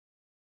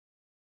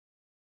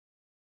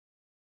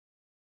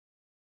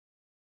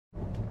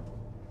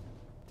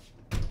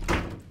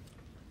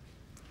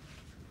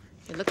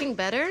You're looking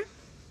better?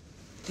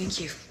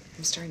 Thank you.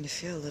 I'm starting to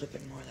feel a little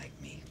bit more like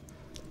me.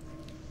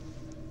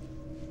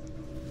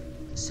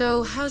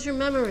 So, how's your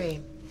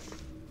memory?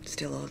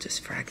 Still all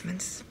just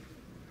fragments.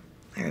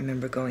 I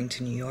remember going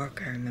to New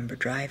York, I remember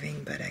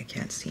driving, but I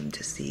can't seem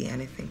to see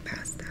anything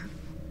past that.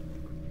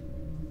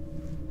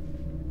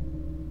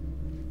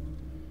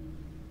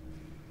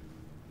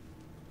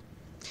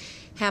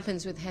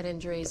 Happens with head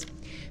injuries.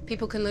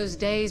 People can lose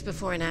days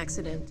before an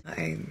accident.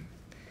 I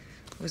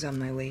was on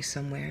my way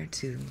somewhere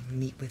to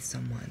meet with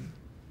someone,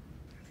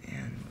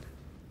 and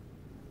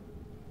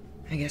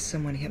I guess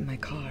someone hit my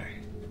car.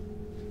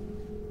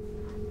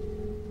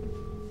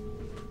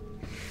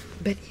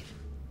 But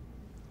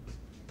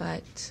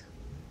it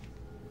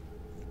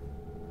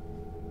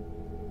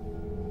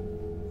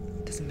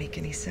doesn't make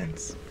any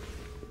sense.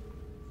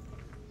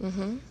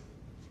 Mm-hmm.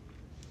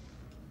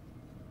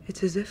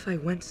 It's as if I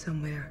went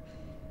somewhere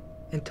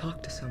and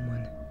talked to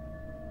someone,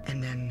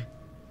 and then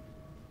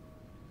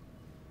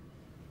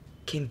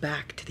came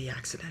back to the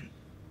accident.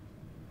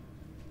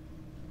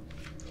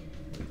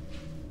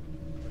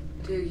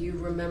 Do you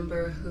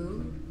remember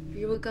who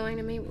you were going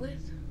to meet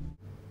with?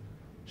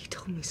 He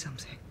told me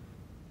something.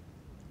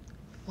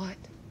 What?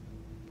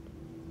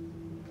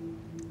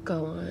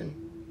 Go on.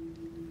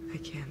 I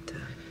can't,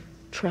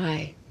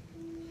 Try.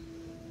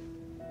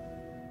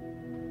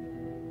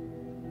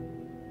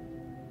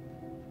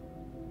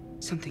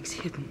 Something's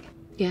hidden.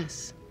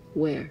 Yes.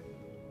 Where?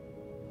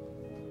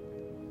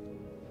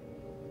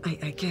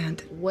 I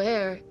can't.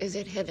 Where is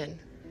it hidden?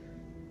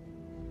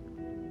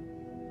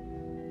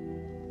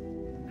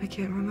 I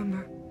can't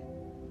remember.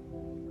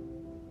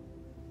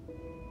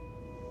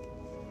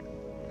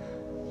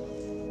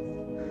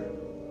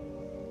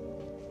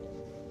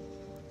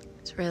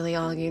 It's really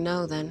all you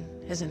know then,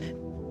 isn't it?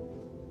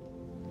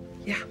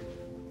 Yeah.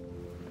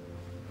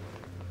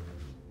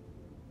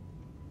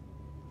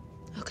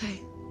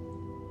 Okay.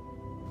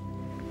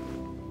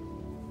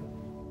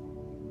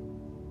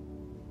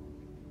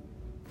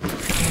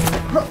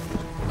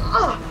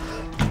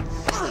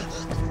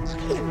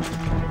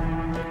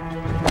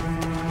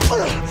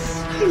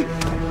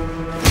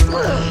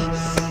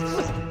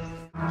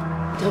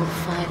 Don't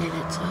fight it,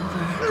 it's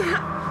over.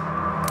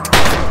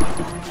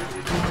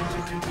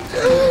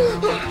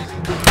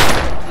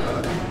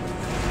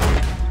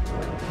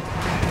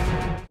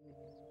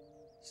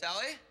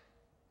 Sally?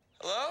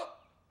 Hello?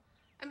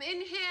 I'm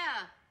in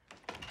here.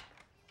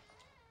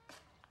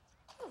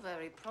 You're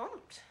very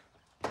prompt.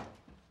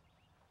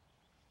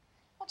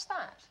 What's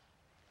that?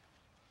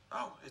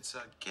 Oh, it's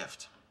a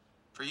gift.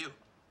 For you.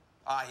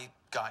 I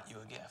got you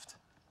a gift.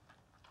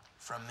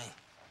 From me.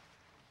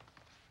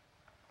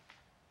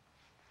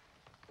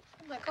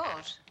 Oh my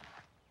God.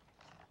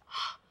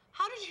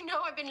 How did you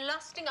know I've been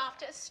lusting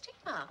after a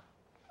steamer?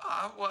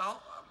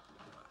 Well,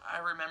 I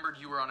remembered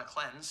you were on a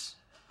cleanse.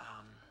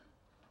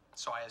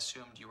 So I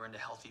assumed you were into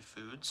healthy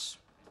foods.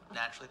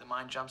 Naturally, the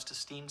mind jumps to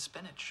steamed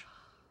spinach.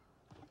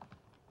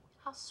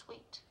 How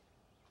sweet.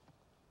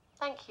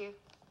 Thank you.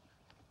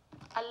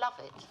 I love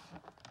it.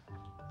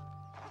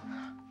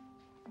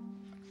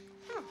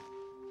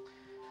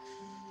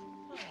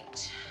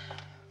 Right.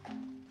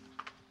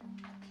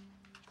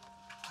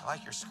 I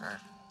like your skirt.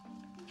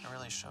 It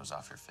really shows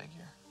off your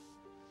figure.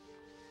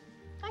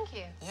 Thank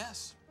you.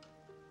 Yes.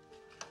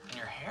 And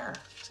your hair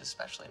is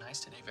especially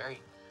nice today.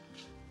 Very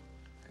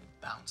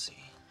bouncy.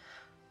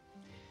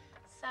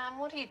 Sam,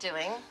 what are you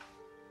doing?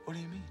 What do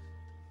you mean?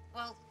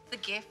 Well, the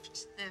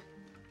gift,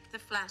 the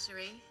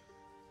flattery.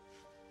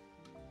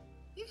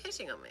 You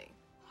hitting on me?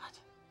 What?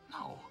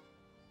 No.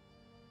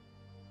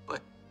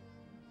 But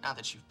now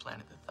that you've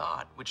planted the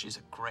thought, which is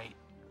a great,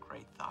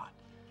 great thought,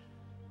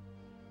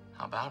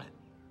 how about it?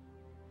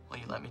 Will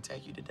you let me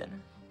take you to dinner?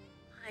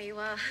 You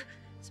are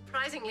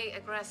surprisingly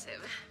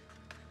aggressive.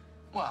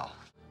 Well,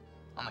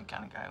 I'm the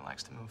kind of guy who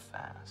likes to move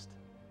fast.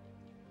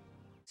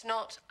 It's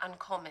not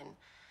uncommon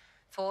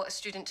for a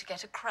student to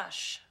get a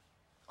crush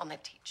on their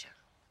teacher.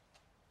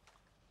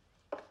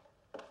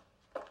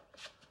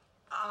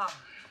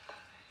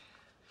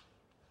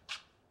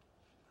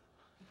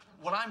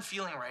 What I'm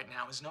feeling right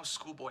now is no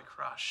schoolboy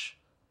crush.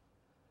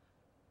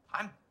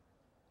 I'm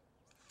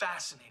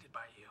fascinated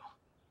by you.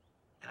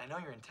 And I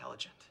know you're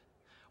intelligent.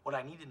 What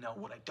I need to know,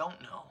 what I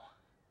don't know,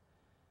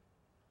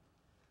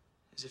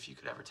 is if you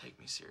could ever take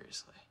me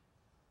seriously.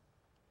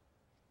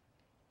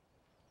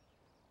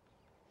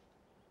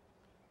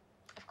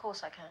 Of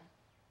course I can.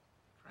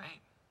 Right?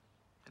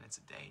 Then it's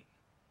a date.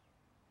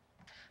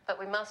 But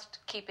we must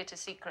keep it a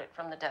secret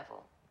from the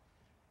devil.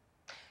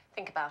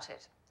 Think about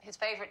it. His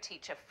favorite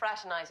teacher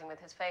fraternizing with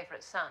his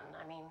favorite son.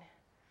 I mean,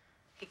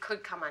 he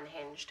could come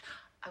unhinged.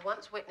 I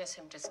once witnessed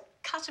him just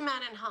cut a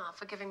man in half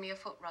for giving me a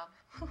foot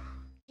rub.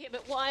 Yeah,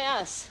 but why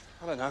us?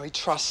 I don't know, he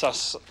trusts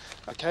us,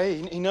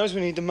 okay? He knows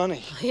we need the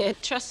money. Yeah,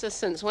 trusts us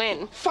since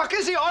when? Fuck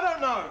is he? I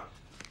don't know!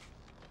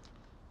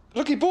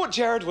 Look, he brought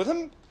Jared with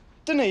him,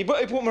 didn't he?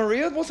 But he brought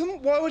Maria with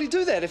him. Why would he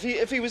do that if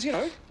he was, you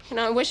know? You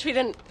know, I wish we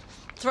didn't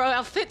throw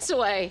our fits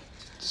away.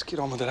 Just get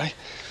on with it, eh?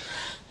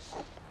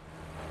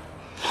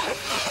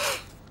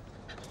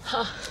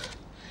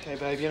 Okay,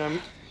 babe, you know,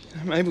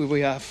 maybe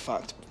we are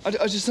fucked. I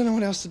just don't know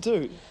what else to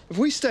do. If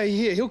we stay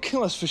here, he'll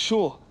kill us for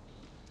sure.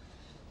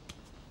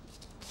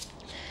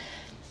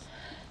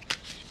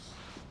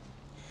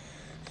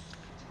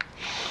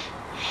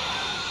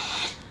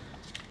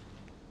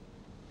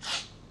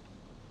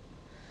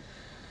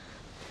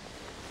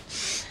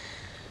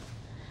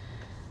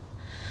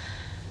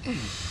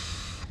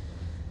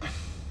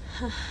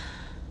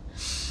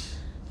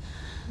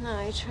 No,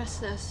 he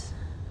trusts us.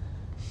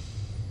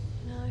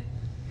 No.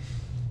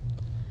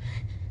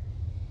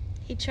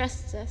 He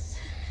trusts us.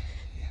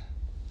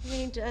 Yeah.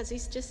 He does.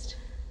 He's just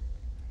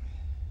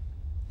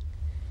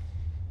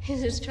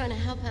trying to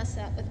help us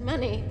out with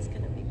money. It's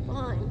gonna be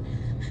fine.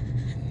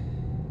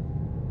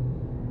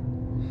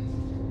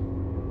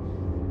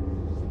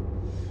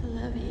 I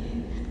love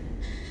you.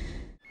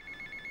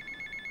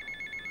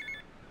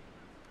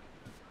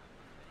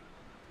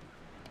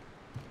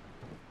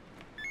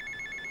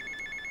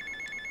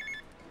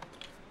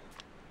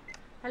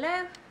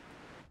 Hello?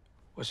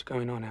 What's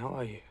going on? How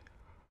are you?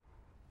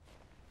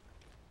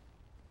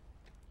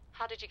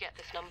 How did you get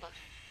this number?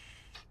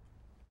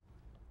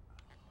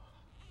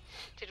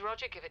 Did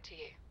Roger give it to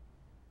you?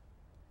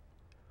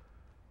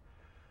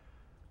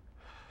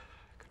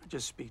 Can I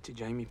just speak to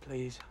Jamie,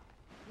 please?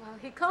 Well,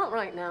 he can't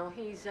right now.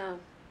 He's on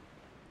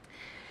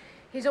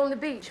the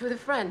beach with a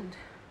friend.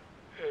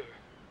 Who?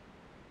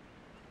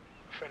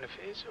 A friend of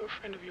his or a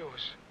friend of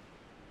yours?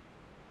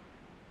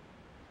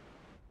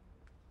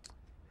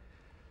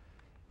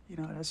 You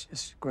know, that's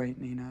just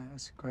great, Nina.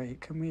 That's great.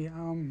 Can we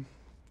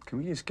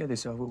just get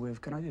this over with?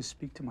 Can I just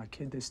speak to my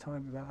kid this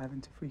time without having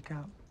to freak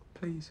out,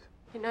 please?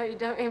 You know, you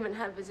don't even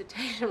have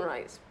visitation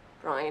rights,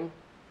 Brian.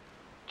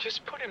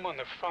 Just put him on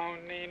the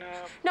phone, Nina.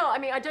 No, I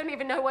mean, I don't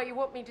even know why you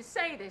want me to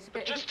say this,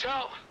 but... Just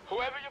tell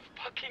whoever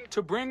you're fucking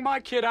to bring my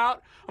kid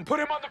out and put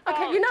him on the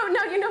phone. Okay,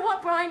 you know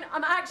what, Brian?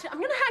 I'm gonna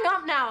hang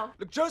up now.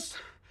 Look, just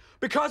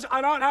because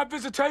I don't have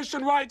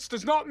visitation rights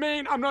does not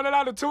mean I'm not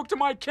allowed to talk to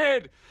my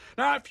kid.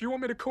 Now, if you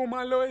want me to call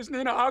my lawyers,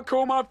 Nina, I'll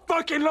call my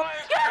fucking lawyers.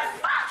 You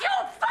fuck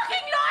your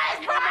fucking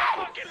lawyers,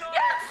 Brian! You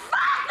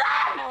fuck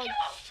them! You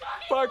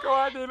Fuck, all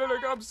right, Nina,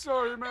 look, I'm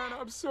sorry, man.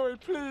 I'm sorry.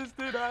 Please,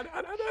 Nina,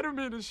 I don't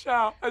mean to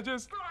shout. I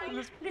just...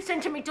 Listen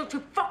to me, don't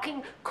you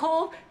fucking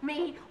call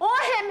me or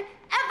him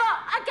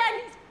ever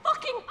again. He's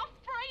fucking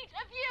afraid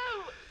of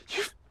you.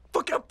 You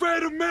fucking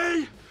afraid of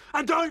me?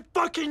 And don't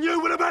fucking you.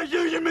 What about you,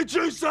 you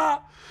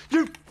Medusa?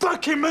 You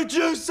fucking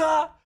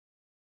Medusa!